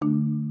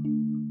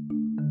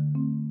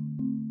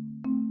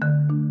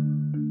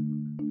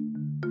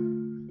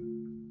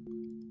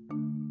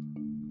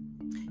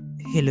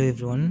Hello,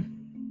 everyone.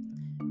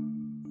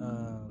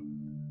 Uh,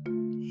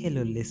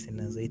 Hello,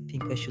 listeners. I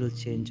think I should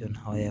change on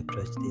how I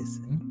approach this,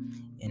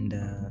 and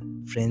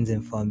friends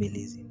and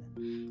families.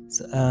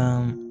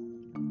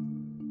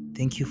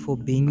 Thank you for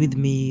being with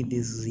me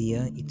this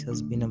year. It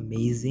has been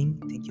amazing.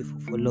 Thank you for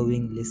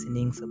following,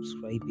 listening,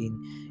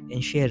 subscribing,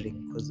 and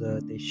sharing. Because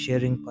the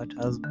sharing part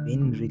has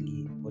been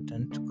really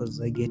important. Because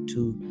I get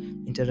to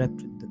interact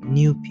with the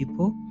new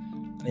people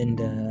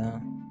and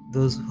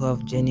those who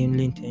have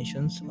genuinely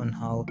intentions on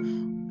how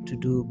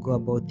to go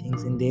about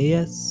things in the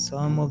area.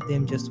 Some of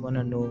them just want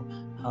to know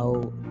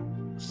how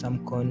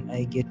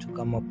I get to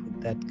come up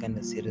with that kind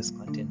of serious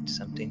content.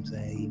 Sometimes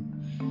I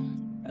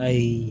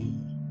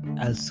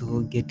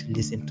also get to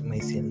listen to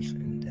myself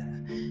and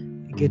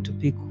I get to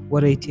pick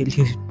what I tell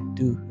you to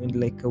do. And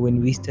like when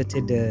we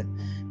started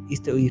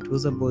it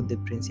was about the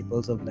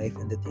principles of life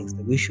and the things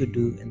that we should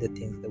do and the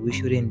things that we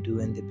shouldn't do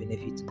and the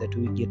benefits that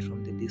we get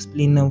from the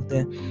discipline of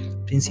the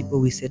principle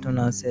we set on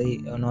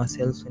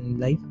ourselves in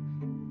life.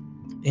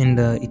 And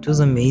it was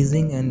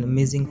amazing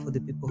for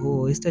the people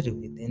who I started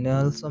with, and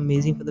also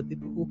amazing for the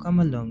people who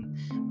come along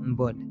on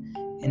board.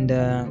 And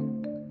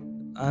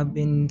I've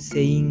been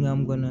saying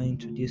I'm gonna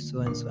introduce so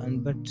and so,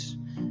 and but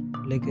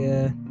like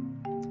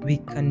we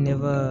can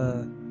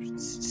never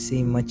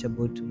say much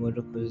about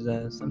tomorrow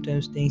because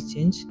sometimes things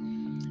change.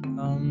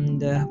 I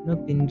have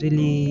not been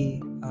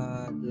really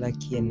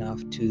lucky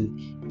enough to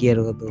get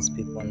all those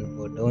people on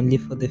board. Only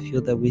for the few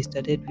that we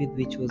started with,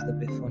 which was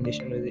the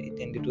foundation of it,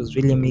 and it was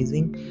really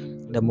amazing.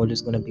 And I'm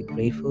always gonna be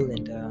grateful.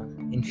 And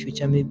in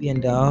future maybe,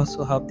 and I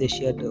also have the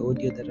shared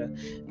audio that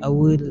I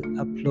will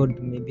upload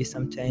maybe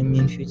sometime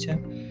in future,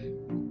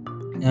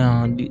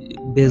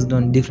 based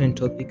on different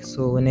topics.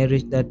 So when I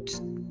reach that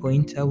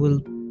point, I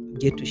will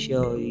get to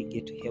share or you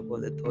get to hear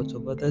about the thoughts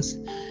of others.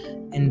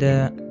 And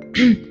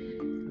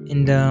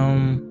and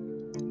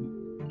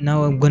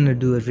now I'm gonna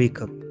do a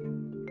recap.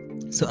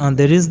 So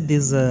there is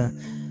this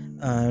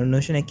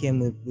notion I came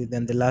with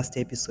in the last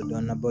episode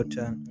on about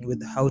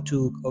with how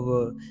to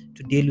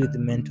deal with the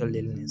mental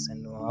illness,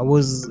 and I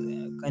was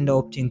kind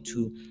of opting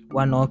to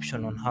one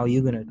option on how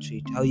you're gonna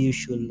treat, how you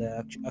should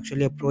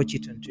actually approach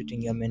it on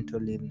treating your mental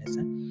illness.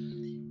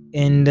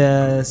 And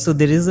so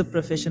there is a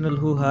professional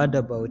who heard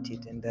about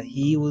it, and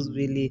he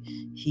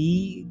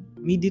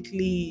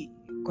immediately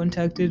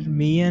contacted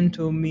me and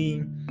told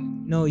me,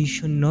 no, you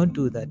should not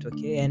do that,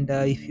 okay? And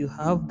if you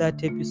have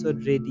that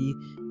episode ready,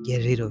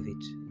 get rid of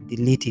it,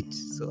 delete it.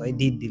 So I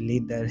did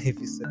delete that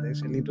episode.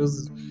 Actually, it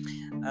was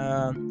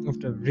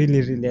after I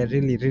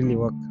really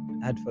worked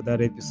hard for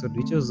that episode,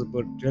 which was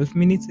about 12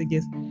 minutes, I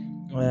guess.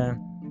 uh,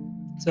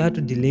 so I had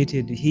to delete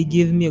it. He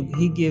gave me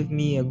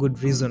a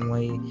good reason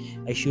why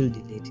I should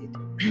delete it.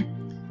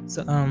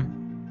 So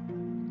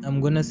I'm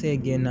gonna say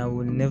again, I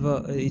will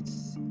never.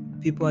 It's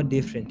people are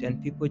different,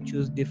 and people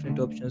choose different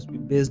options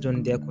based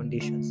on their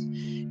conditions,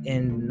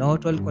 and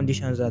not all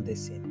conditions are the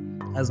same.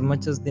 As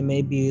much as they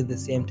may be the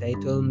same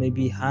title,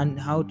 maybe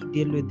how to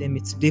deal with them,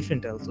 it's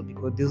different also,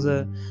 because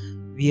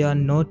we are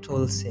not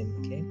all same.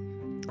 Okay,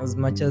 as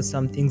much as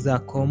some things are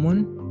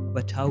common,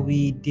 but how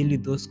we deal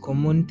with those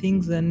common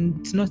things,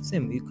 and it's not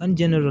same. You can't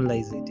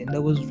generalize it, and I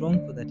was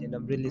wrong for that, and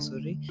I'm really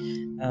sorry.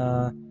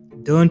 uh,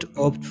 don't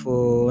opt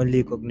for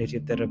only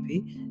cognitive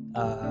therapy.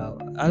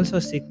 Also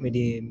seek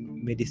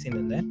medicine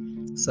in there.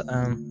 So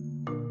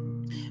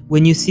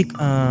when you seek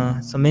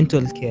some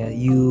mental care,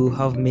 you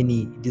have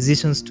many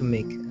decisions to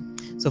make.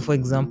 So for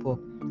example,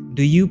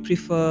 do you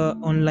prefer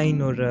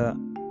online or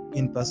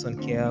in-person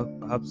care?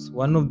 Perhaps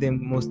one of the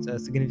most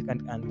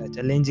significant and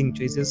challenging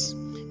choices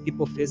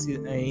people face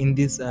in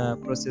this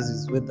process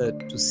is whether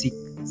to seek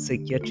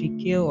psychiatric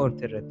care or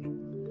therapy.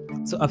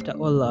 So after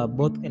all,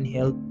 both can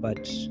help,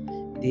 but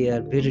they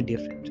are very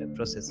different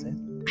processes.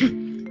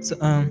 So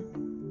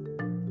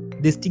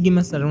the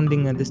stigma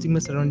surrounding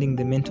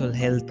the mental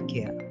health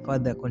care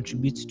further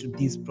contributes to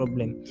this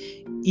problem.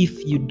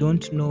 If you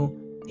don't know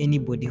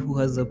anybody who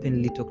has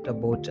openly talked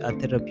about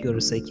therapy or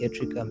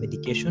psychiatric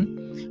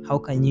medication, how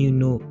can you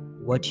know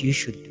what you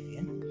should do?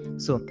 Yeah?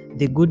 So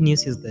the good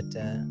news is that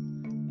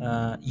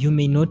you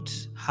may not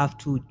have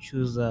to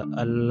choose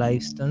a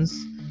life stance,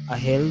 a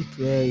health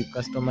where you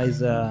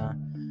customize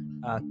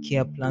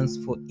care plans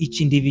for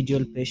each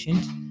individual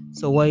patient.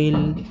 So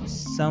while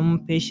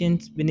some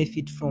patients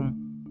benefit from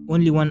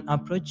only one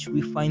approach,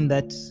 we find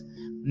that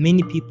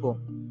many people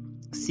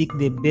seek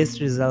the best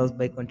results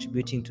by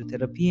contributing to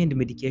therapy and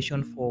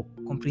medication for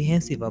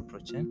comprehensive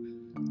approach.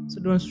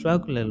 So don't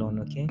struggle alone,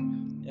 okay?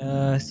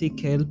 Seek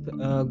help,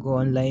 go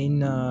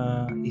online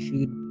if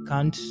you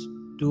can't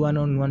do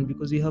one-on-one,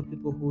 because we have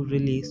people who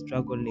really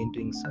struggle in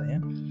doing so. Yeah.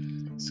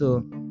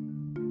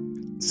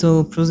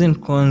 So pros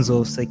and cons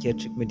of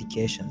psychiatric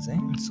medications.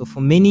 So for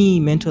many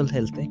mental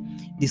health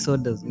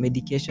disorders,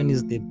 medication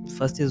is the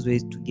fastest way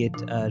to get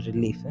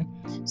relief.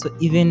 So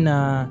even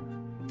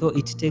though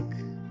it take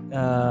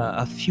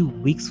a few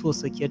weeks for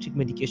psychiatric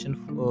medication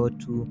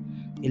to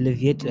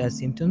alleviate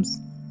symptoms,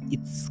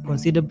 it's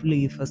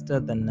considerably faster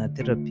than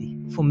therapy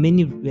for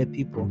many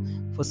people.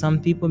 For some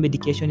people,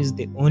 medication is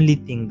the only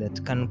thing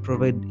that can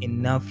provide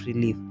enough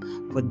relief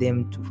for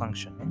them to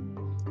function.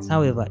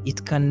 However,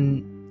 it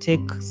can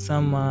take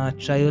some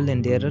trial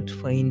and error to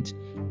find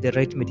the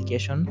right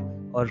medication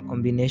or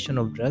combination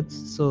of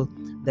drugs, so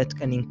that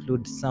can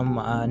include some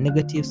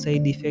negative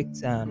side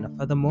effects. And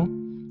furthermore,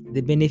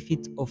 the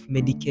benefit of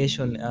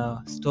medication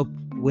stop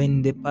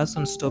when the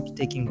person stops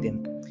taking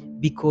them,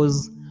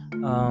 because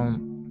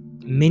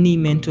many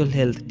mental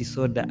health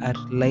disorder are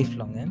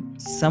lifelong.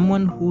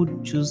 Someone who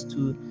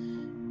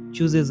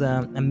chooses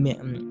a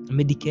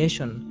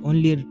medication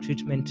only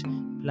treatment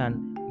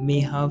plan may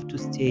have to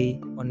stay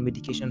on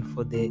medication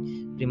for the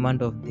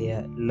remainder of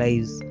their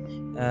lives,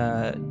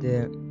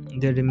 the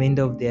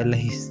remainder of their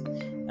lives,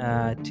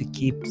 to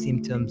keep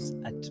symptoms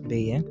at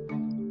bay.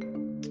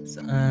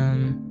 So,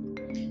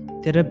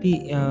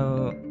 therapy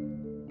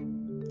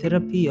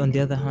therapy, on the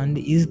other hand,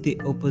 is the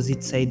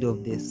opposite side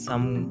of the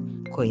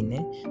same coin.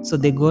 So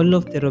the goal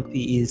of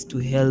therapy is to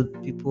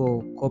help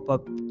people cope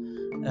up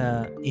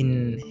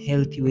in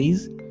healthy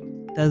ways,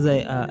 thus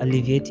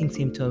alleviating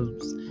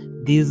symptoms.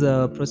 These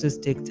process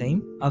take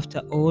time. After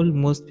all,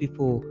 most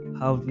people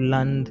have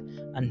learned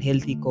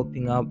unhealthy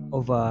coping up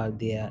over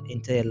their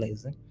entire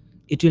lives.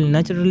 It will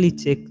naturally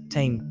take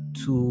time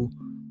to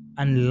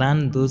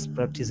unlearn those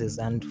practices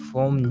and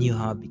form new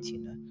habits.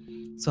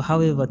 So,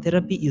 however,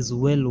 therapy is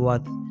well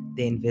worth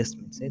the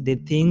investment. The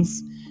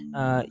things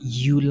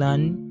you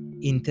learn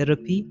in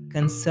therapy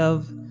can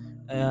serve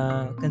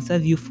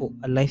you for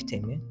a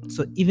lifetime.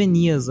 So even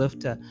years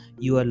after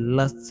your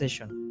last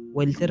session,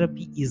 while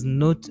therapy is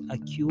not a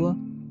cure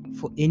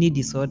for any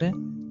disorder,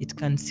 it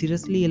can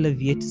seriously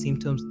alleviate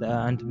symptoms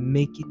and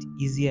make it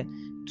easier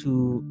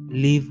to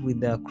live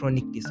with a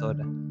chronic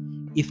disorder.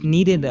 If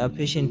needed, a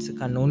patient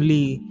can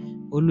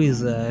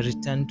always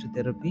return to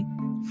therapy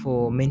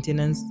for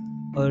maintenance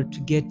or to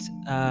get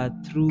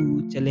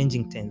through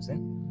challenging times.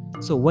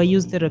 So why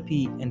use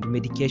therapy and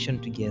medication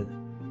together?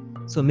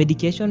 So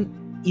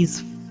medication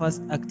is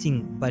fast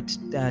acting but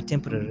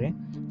temporary.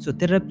 So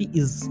therapy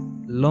is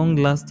long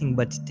lasting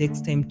but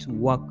takes time to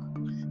work.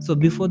 So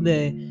before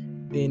the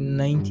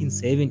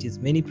 1970s,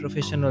 many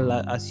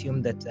professionals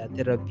assumed that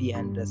therapy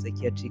and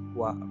psychiatric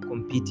were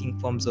competing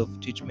forms of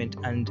treatment,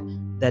 and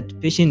that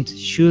patients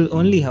should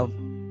only have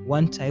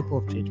one type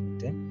of treatment.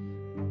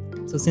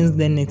 So since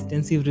then,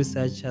 extensive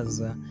research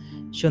has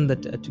shown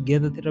that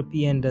together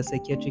therapy and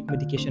psychiatric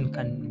medication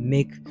can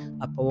make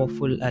a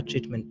powerful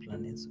treatment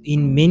plan. So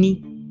in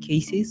many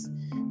cases,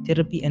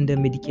 therapy and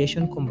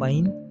medication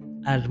combined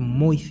are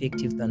more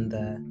effective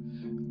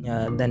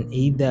than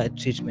either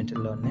treatment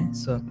alone.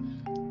 So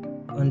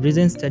on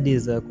recent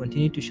studies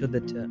continue to show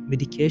that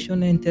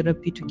medication and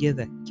therapy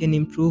together can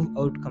improve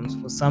outcomes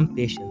for some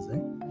patients.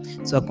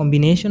 So a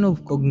combination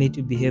of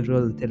cognitive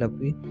behavioral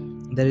therapy,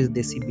 that is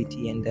the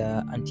CBT, and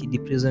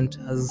antidepressant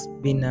has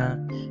been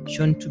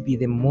shown to be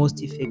the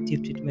most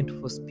effective treatment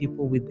for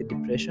people with the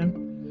depression.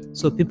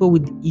 So people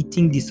with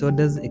eating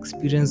disorders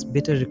experience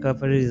better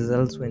recovery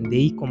results when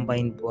they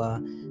combine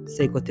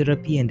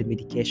psychotherapy and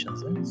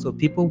medications. So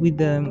people with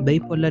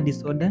bipolar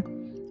disorder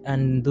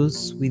and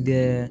those with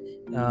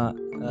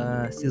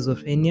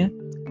schizophrenia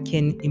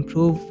can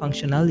improve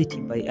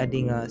functionality by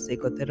adding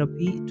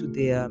psychotherapy to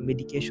their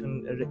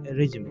medication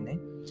regimen.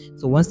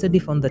 So one study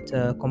found that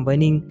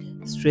combining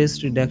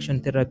stress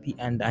reduction therapy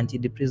and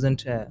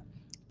antidepressant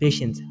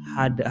patients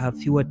had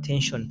fewer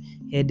tension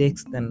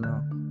headaches than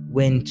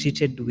when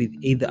treated with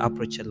either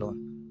approach alone.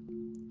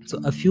 So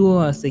a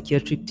few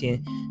psychiatric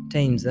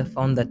times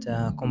found that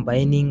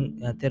combining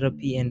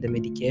therapy and the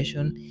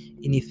medication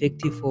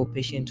ineffective for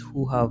patients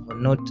who have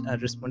not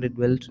responded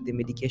well to the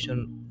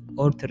medication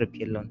or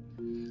therapy alone.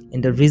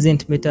 And the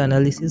recent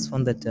meta-analysis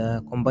found that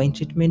combined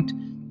treatment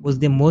was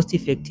the most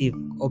effective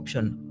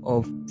option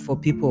for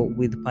people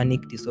with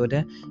panic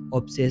disorder,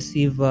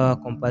 obsessive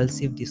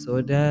compulsive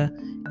disorder,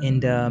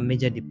 and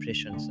major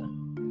depressions.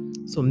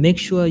 So make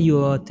sure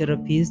your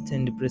therapist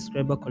and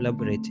prescriber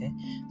collaborate.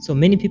 So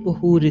many people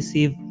who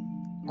receive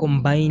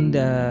combined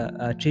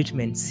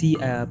treatment see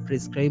a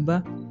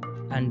prescriber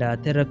and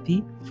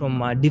therapy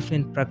from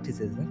different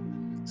practices.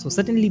 So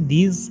certainly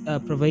these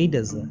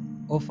providers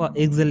offer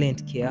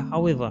excellent care.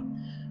 However,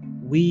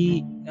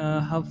 we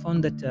have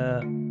found that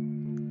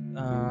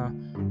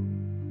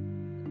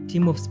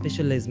team of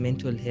specialized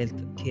mental health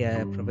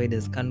care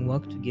providers can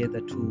work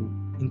together to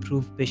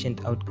improve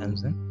patient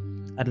outcomes.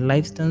 At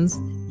Lifestands,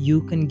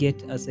 you can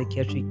get a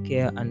psychiatric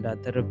care and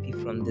therapy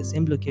from the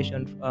same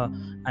location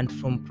and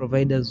from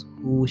providers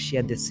who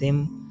share the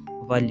same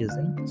values.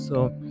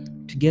 So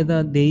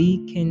together they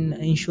can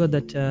ensure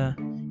that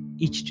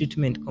each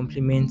treatment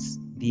complements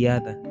the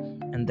other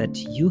and that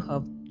you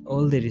have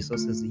all the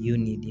resources you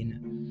need.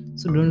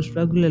 So don't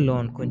struggle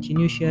alone.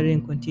 Continue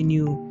sharing,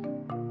 continue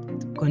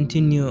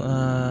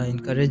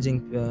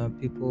encouraging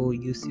people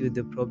you see with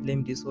the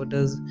problem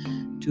disorders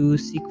to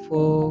seek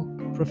for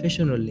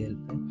professional help.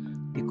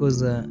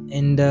 Because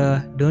and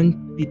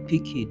don't be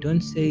picky.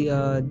 Don't say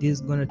this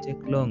is gonna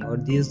take long or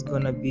this is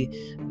gonna be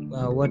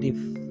what if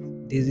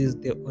this is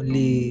the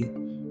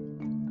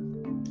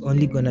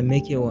only gonna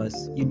make it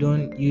worse?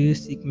 You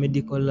seek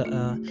medical,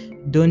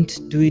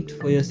 don't do it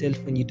for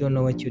yourself when you don't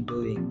know what you're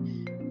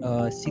doing.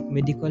 Seek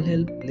medical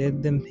help,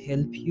 let them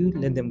help you,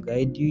 let them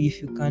guide you.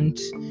 If you can't,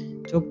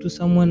 talk to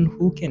someone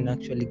who can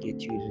actually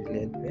get you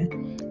help,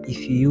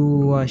 if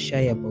you are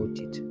shy about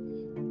it.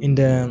 And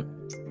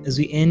as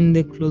we end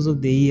the close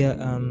of the year,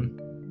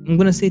 I'm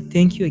gonna say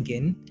thank you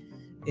again.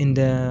 And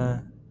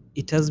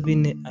it has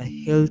been a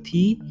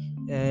healthy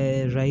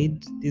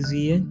ride this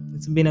year.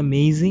 It's been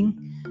amazing,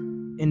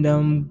 and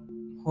I'm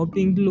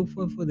hoping to look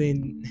for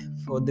the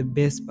for the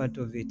best part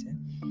of it.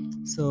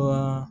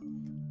 So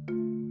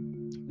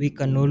we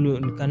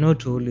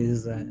cannot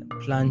always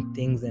plan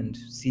things and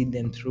see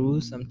them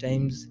through.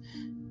 Sometimes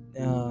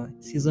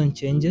season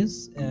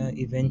changes,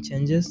 event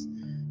changes,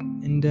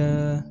 and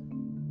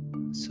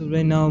so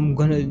right now I'm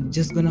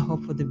gonna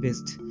hope for the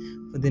best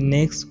for the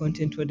next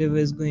content, whatever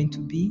is going to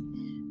be.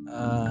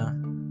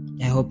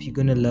 I hope you're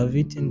gonna love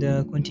it, and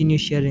continue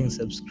sharing,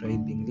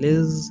 subscribing.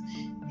 Let's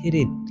hit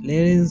it.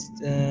 Let's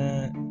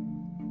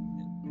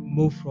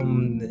move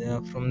from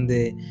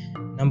the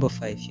number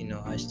 5,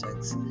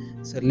 hashtags.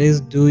 So let's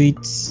do it,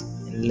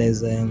 and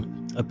let's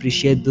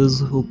appreciate those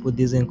who put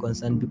this in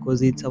concern,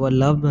 because it's our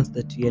loved ones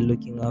that we are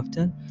looking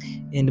after.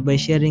 And by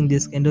sharing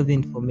this kind of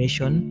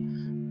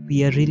information,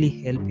 we are really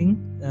helping.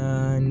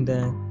 And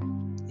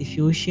if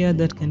you share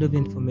that kind of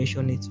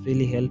information, it's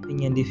really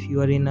helping. And if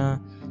you are in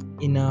a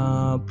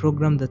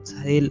program that's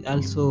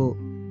also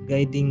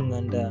guiding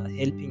and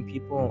helping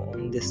people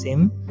on the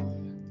same,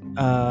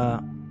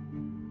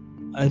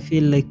 I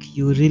feel like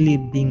you're really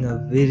being a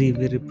very,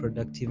 very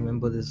productive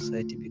member of the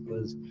society,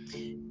 because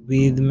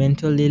with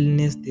mental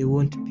illness, there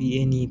won't be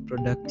any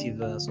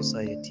productive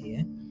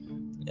society.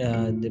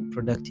 The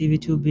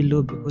productivity will be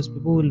low, because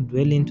people will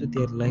dwell into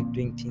their life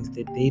doing things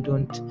that they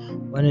don't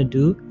want to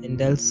do,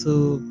 and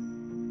also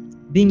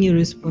being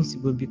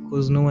irresponsible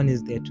because no one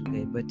is there to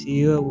guide. But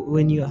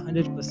when you're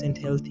 100%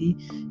 healthy,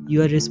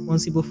 you are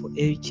responsible for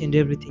each and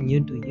everything you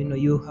do.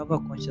 You have a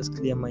conscious,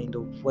 clear mind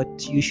of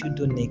what you should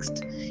do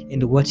next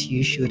and what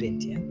you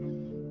shouldn't. Yeah.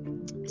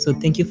 So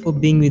thank you for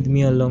being with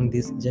me along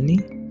this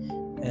journey.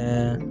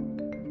 Uh,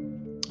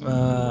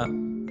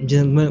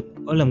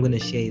 all I'm gonna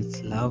share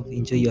is love.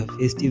 Enjoy your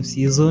festive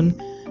season.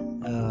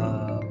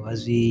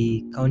 As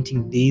we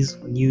counting days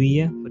for New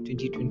Year for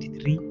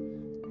 2023,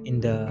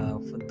 and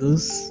for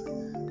those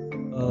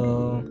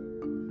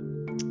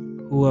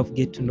who have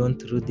get to know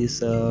through this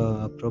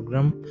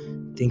program,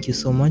 thank you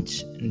so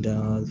much. And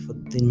for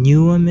the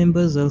newer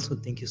members also,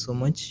 thank you so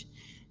much.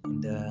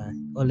 And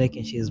all I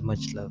can share is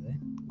much love.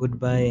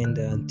 Goodbye, and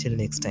until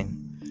next time,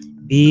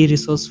 be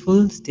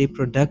resourceful, stay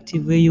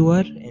productive where you are,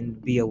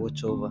 and be a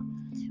watchover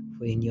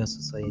for in your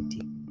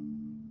society.